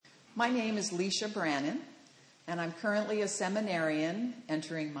My name is Lecia Brannon, and I'm currently a seminarian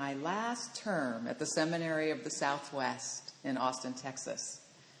entering my last term at the Seminary of the Southwest in Austin, Texas.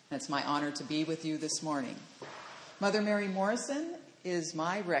 And it's my honor to be with you this morning. Mother Mary Morrison is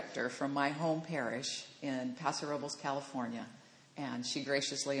my rector from my home parish in Paso Robles, California, and she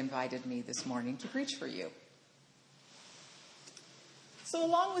graciously invited me this morning to preach for you. So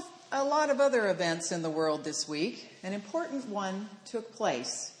along with a lot of other events in the world this week, an important one took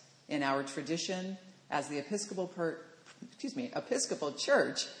place in our tradition as the Episcopal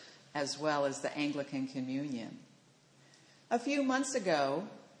Church, as well as the Anglican Communion. A few months ago,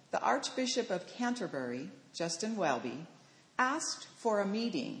 the Archbishop of Canterbury, Justin Welby, asked for a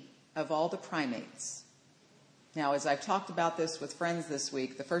meeting of all the primates. Now, as I've talked about this with friends this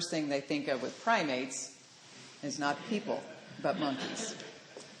week, the first thing they think of with primates is not people, but monkeys.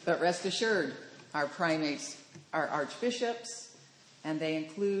 But rest assured, our primates are archbishops, and they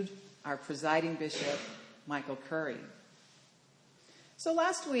include our presiding bishop, Michael Curry. So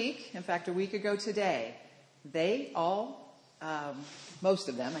last week, in fact, a week ago today, they all, most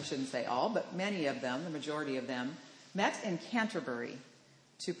of them, I shouldn't say all, but many of them, the majority of them, met in Canterbury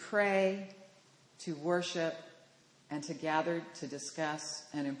to pray, to worship, and to gather to discuss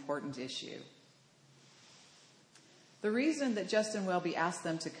an important issue. The reason that Justin Welby asked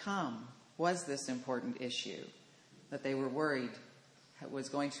them to come was this important issue, that they were worried it was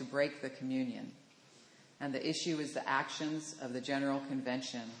going to break the communion. And the issue is the actions of the General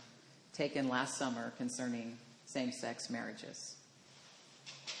Convention taken last summer concerning same-sex marriages.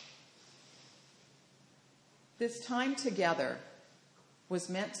 This time together was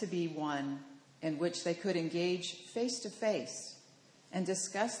meant to be one in which they could engage face-to-face and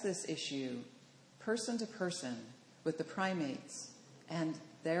discuss this issue person to person with the primates and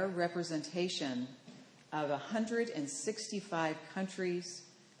their representation of 165 countries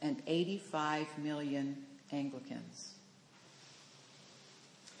and 85 million Anglicans.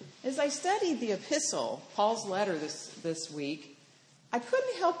 As I studied the epistle, Paul's letter this week, I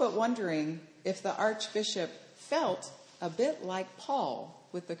couldn't help but wondering if the Archbishop felt a bit like Paul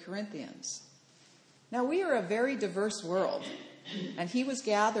with the Corinthians. Now, we are a very diverse world, and he was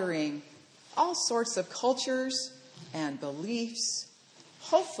gathering all sorts of cultures and beliefs,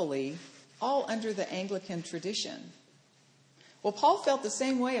 hopefully all under the Anglican tradition. Well, Paul felt the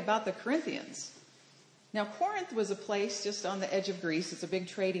same way about the Corinthians. Now, Corinth was a place just on the edge of Greece. It's a big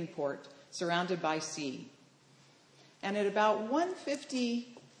trading port surrounded by sea. And at about 150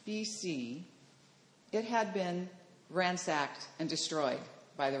 BC, it had been ransacked and destroyed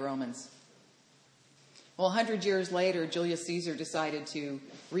by the Romans. Well, 100 years later, Julius Caesar decided to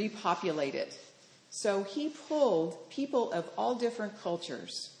repopulate it. So he pulled people of all different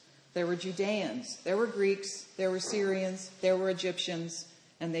cultures. There were Judeans, there were Greeks, there were Syrians, there were Egyptians,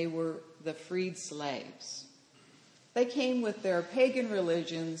 and they were the freed slaves. They came with their pagan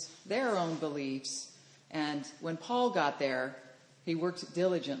religions, their own beliefs, and when Paul got there, he worked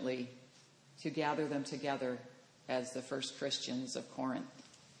diligently to gather them together as the first Christians of Corinth.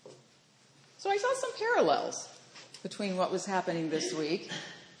 So I saw some parallels between what was happening this week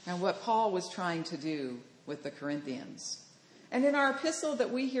and what Paul was trying to do with the Corinthians. And in our epistle that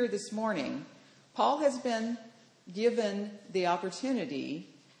we hear this morning, Paul has been given the opportunity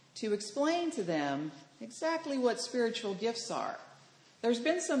to explain to them exactly what spiritual gifts are. There's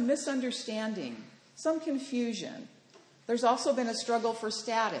been some misunderstanding, some confusion. There's also been a struggle for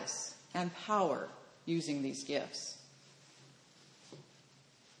status and power using these gifts.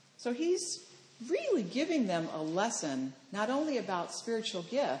 So he's really giving them a lesson not only about spiritual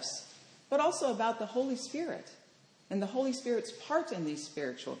gifts, but also about the Holy Spirit and the Holy Spirit's part in these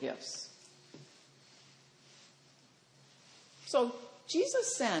spiritual gifts. So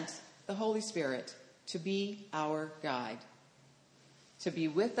Jesus sent the Holy Spirit to be our guide, to be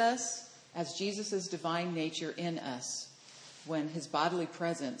with us as Jesus' divine nature in us when his bodily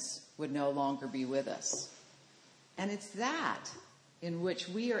presence would no longer be with us. And it's that in which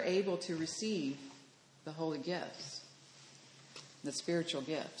we are able to receive the holy gifts, the spiritual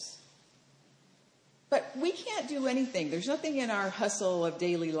gifts. But we can't do anything. There's nothing in our hustle of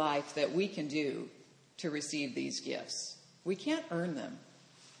daily life that we can do to receive these gifts. We can't earn them.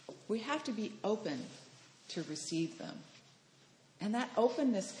 We have to be open to receive them. And that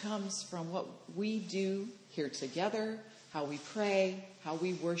openness comes from what we do here together, how we pray, how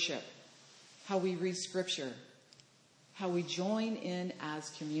we worship, how we read Scripture, how we join in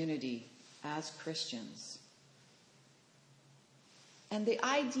as community, as Christians. And the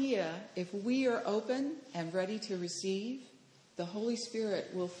idea, if we are open and ready to receive, the Holy Spirit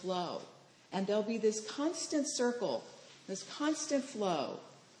will flow. And there'll be this constant circle, this constant flow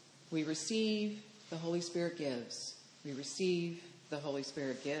We receive, the Holy Spirit gives. We receive, the Holy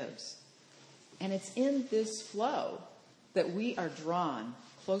Spirit gives. And it's in this flow that we are drawn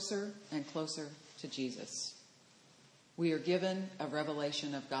closer and closer to Jesus. We are given a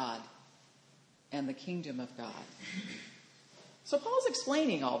revelation of God and the kingdom of God. So Paul's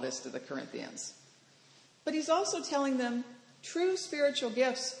explaining all this to the Corinthians. But he's also telling them true spiritual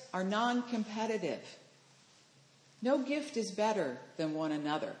gifts are non-competitive. No gift is better than one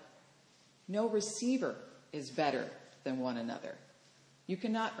another. No receiver is better than one another. You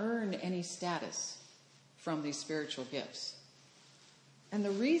cannot earn any status from these spiritual gifts. And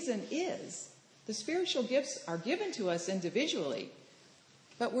the reason is the spiritual gifts are given to us individually,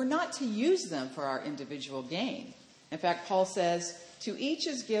 but we're not to use them for our individual gain. In fact, Paul says, to each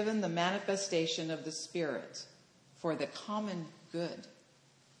is given the manifestation of the Spirit for the common good,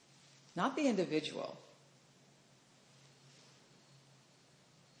 not the individual.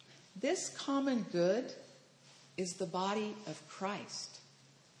 This common good is the body of Christ,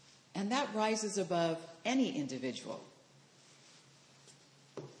 and that rises above any individual.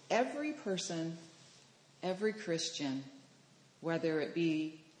 Every person, every Christian, whether it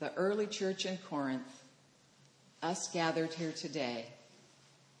be the early church in Corinth, us gathered here today,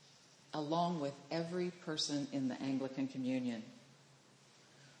 along with every person in the Anglican Communion,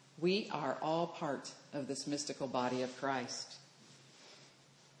 we are all part of this mystical body of Christ.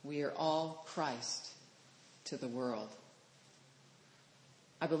 We are all Christ to the world.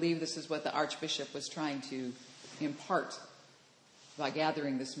 I believe this is what the Archbishop was trying to impart by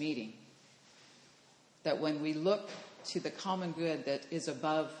gathering this meeting. That when we look to the common good that is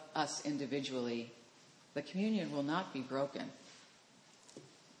above us individually, the communion will not be broken.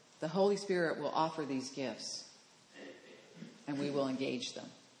 The Holy Spirit will offer these gifts, and we will engage them.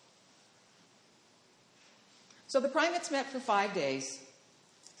 So the primates met for 5 days,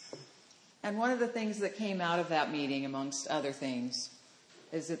 and one of the things that came out of that meeting, amongst other things,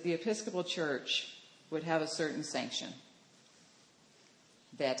 is that the Episcopal Church would have a certain sanction,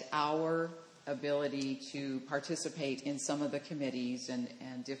 that our ability to participate in some of the committees and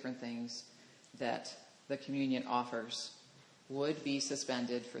different things that the communion offers would be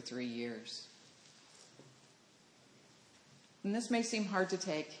suspended for 3 years. And this may seem hard to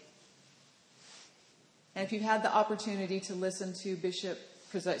take. And if you've had the opportunity to listen to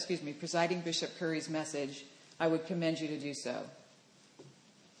Presiding Bishop Curry's message, I would commend you to do so.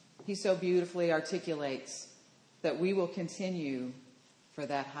 He so beautifully articulates that we will continue for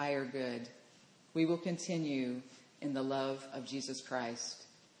that higher good. We will continue in the love of Jesus Christ,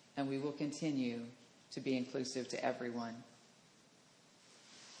 and we will continue to be inclusive to everyone.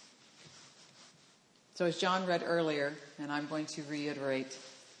 So as John read earlier, and I'm going to reiterate,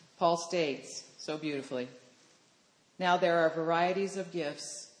 Paul states so beautifully, now there are varieties of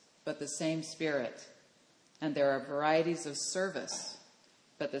gifts, but the same Spirit. And there are varieties of service,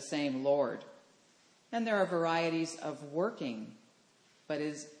 but the same Lord. And there are varieties of working, but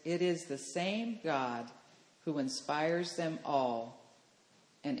it is the same God who inspires them all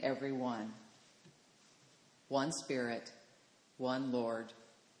and every one. One Spirit, one Lord,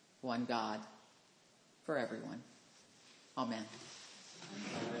 one God, for everyone. Amen.